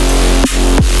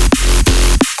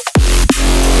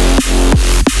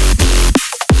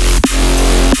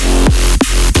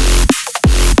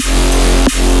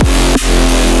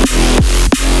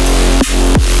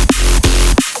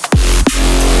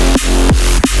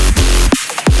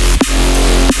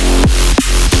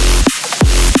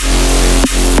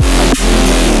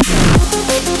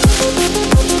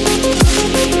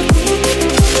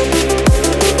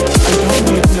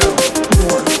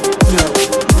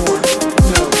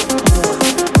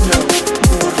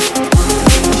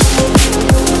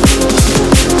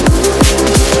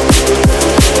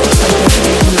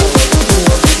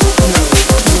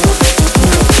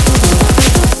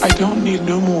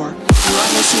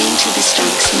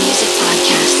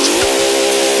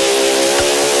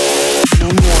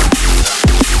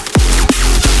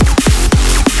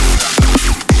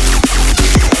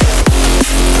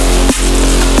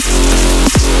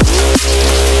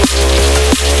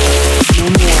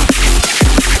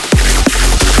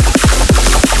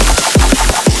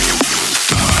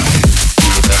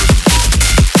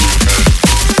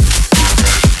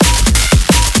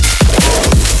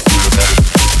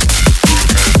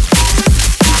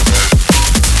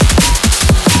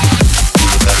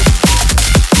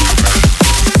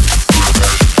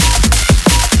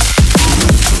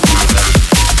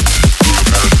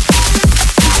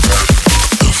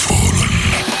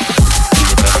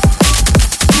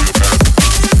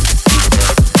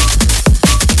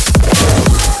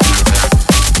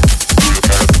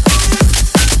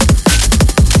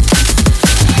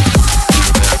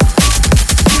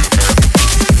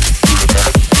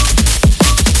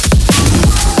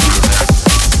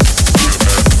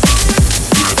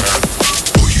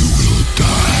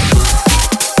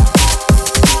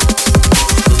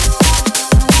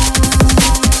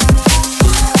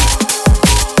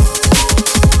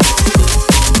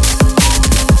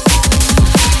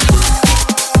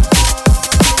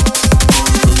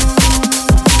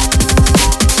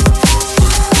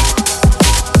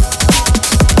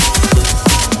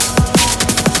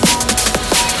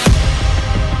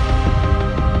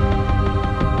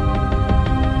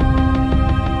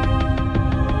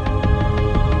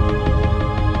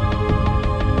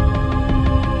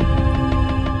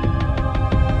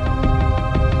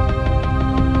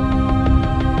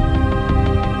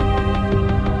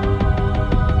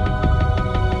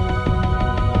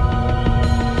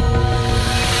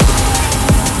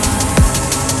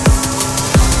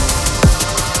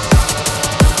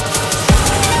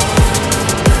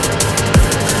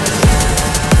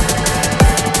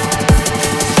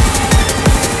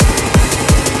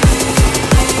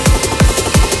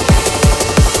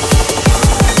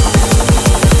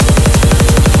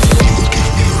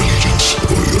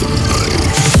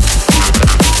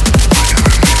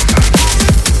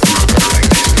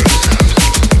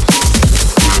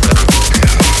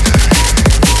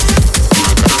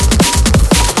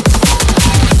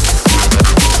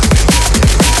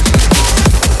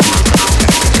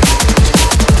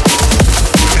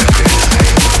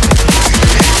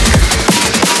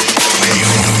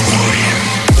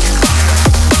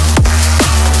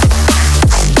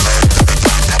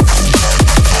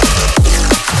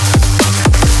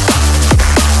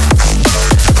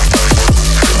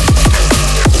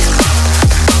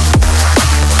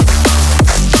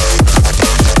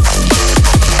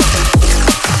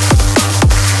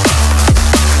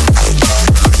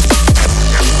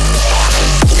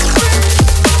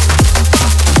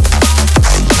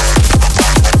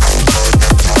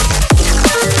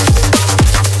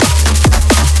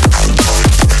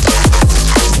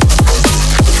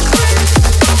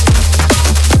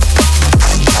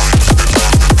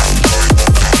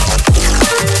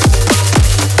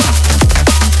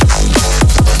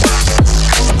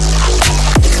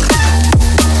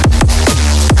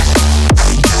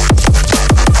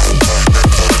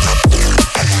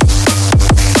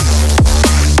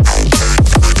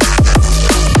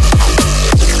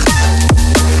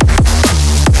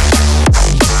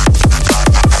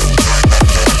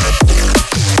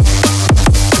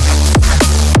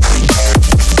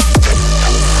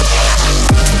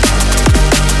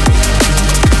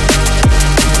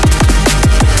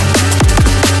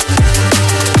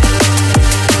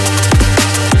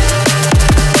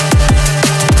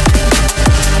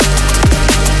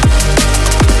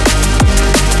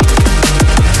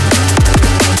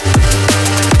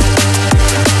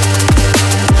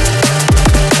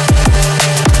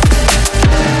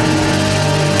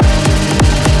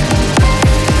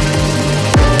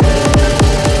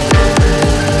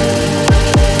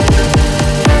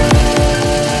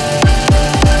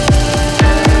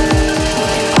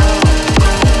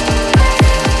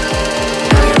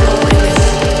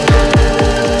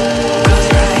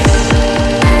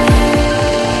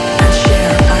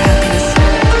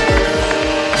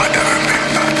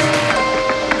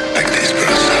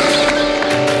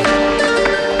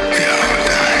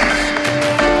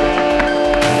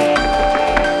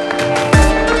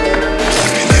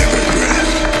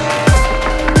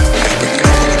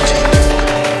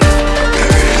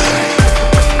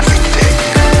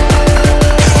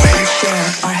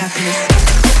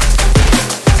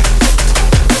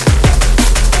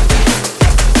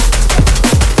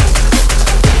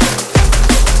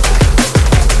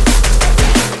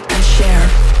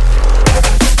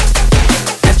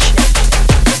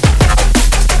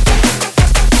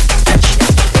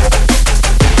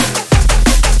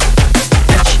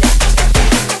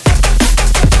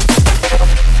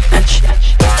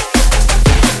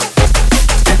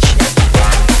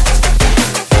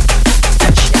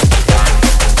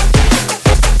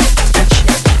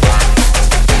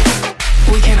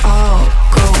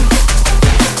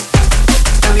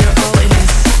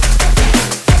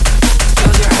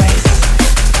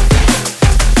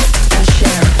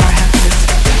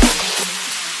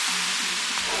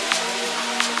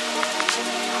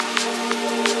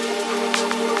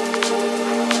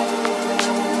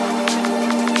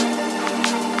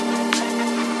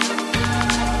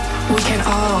 We can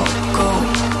all go.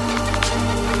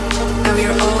 And we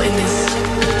are all in this.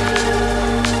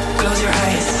 Close your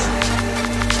eyes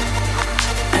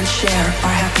and share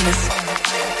our happiness.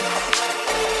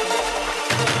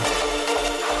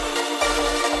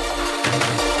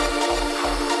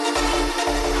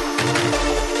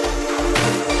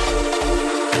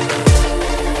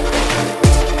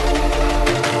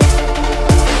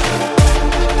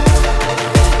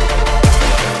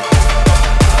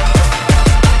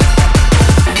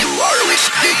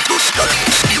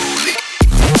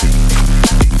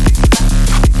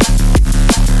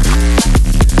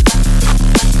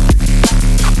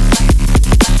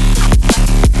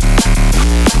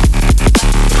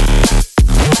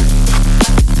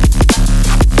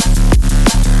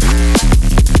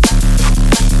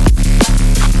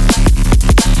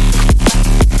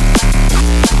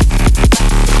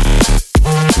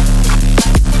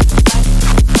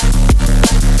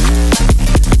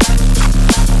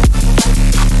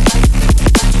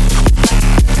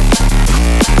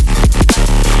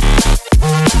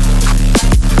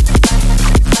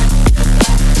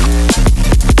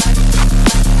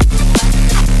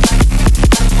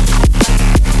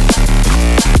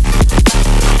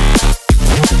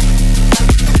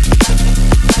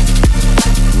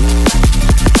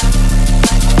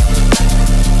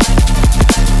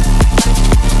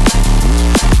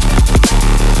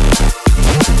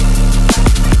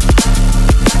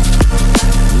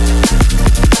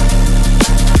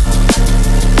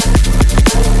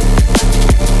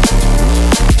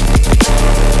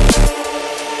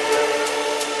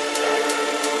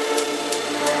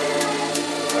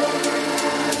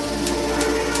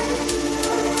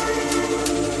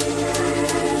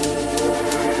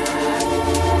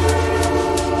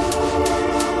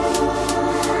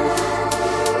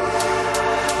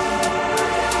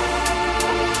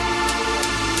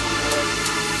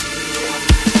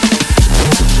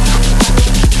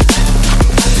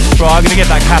 Right, I'm going to give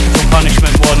that Capital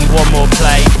Punishment one more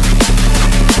play.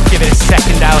 Give it a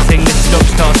second outing, this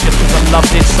Stockscast, just because I loved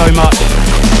it so much.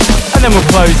 And then we'll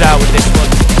close out with this one.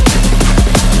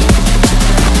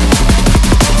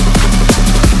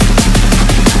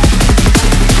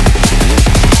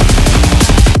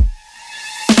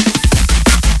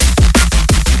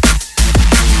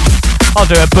 I'll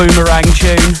do a boomerang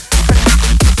tune.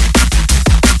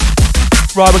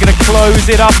 Right, we're going to close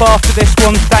it up after this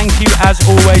one. Thank you, as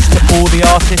always, to all the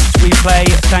artists we play.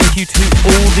 Thank you to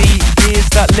all the ears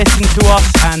that listen to us.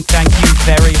 And thank you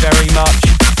very, very much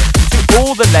to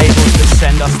all the labels that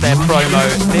send us their promo.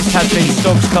 This has been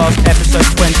Stockscast episode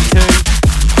 22.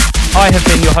 I have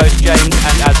been your host, James,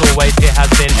 and as always, it has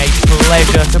been a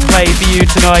pleasure to play for you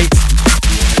tonight.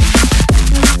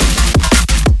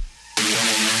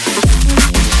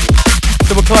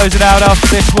 So we'll close it out after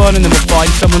this one, and then we'll find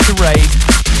someone to raid.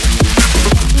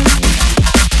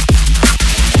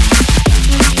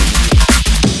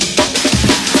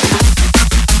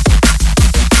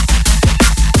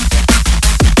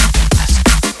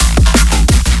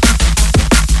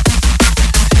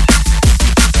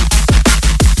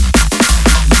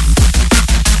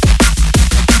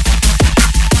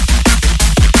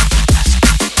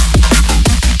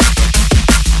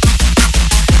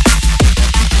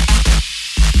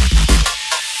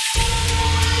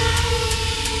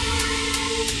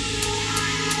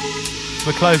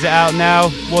 We'll close it out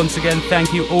now. Once again,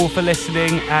 thank you all for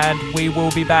listening, and we will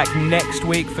be back next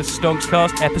week for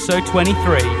Stockscast episode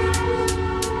 23.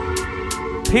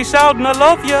 Peace out, and I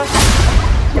love ya!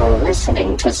 You're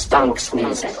listening to Stonks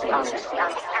Music.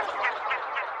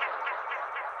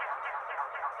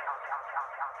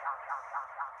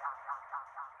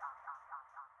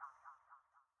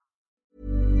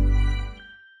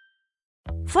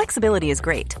 Flexibility is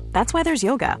great. That's why there's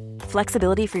yoga.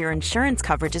 Flexibility for your insurance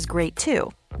coverage is great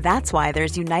too. That's why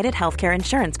there's United Healthcare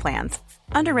Insurance Plans.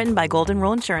 Underwritten by Golden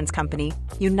Rule Insurance Company,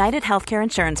 United Healthcare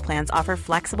Insurance Plans offer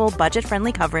flexible,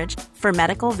 budget-friendly coverage for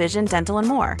medical, vision, dental, and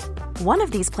more. One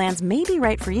of these plans may be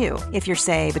right for you if you're,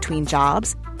 say, between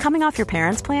jobs, coming off your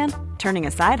parents' plan, turning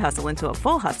a side hustle into a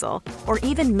full hustle, or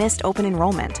even missed open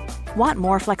enrollment. Want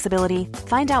more flexibility?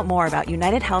 Find out more about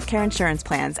United Healthcare Insurance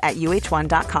Plans at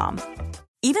uh1.com.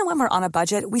 Even when we're on a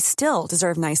budget, we still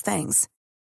deserve nice things.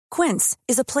 Quince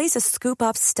is a place to scoop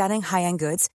up stunning high-end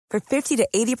goods for 50 to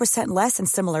 80% less than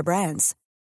similar brands.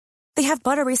 They have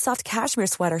buttery soft cashmere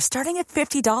sweaters starting at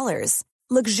 $50,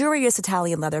 luxurious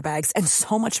Italian leather bags, and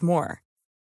so much more.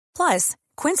 Plus,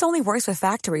 Quince only works with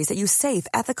factories that use safe,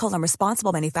 ethical, and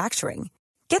responsible manufacturing.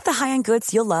 Get the high-end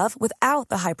goods you'll love without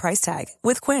the high price tag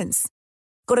with Quince.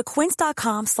 Go to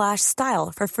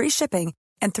quince.com/style for free shipping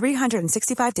and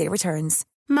 365-day returns.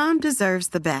 Mom deserves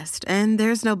the best, and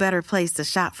there's no better place to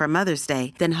shop for Mother's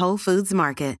Day than Whole Foods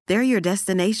Market. They're your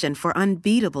destination for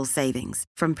unbeatable savings,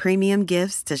 from premium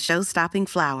gifts to show-stopping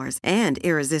flowers and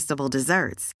irresistible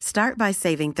desserts. Start by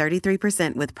saving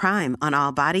 33% with Prime on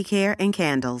all body care and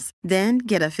candles. Then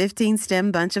get a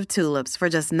 15-stem bunch of tulips for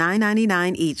just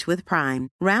 $9.99 each with Prime.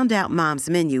 Round out Mom's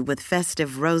menu with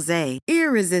festive rosé,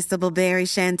 irresistible berry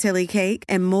chantilly cake,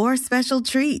 and more special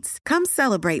treats. Come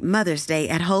celebrate Mother's Day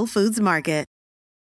at Whole Foods Market.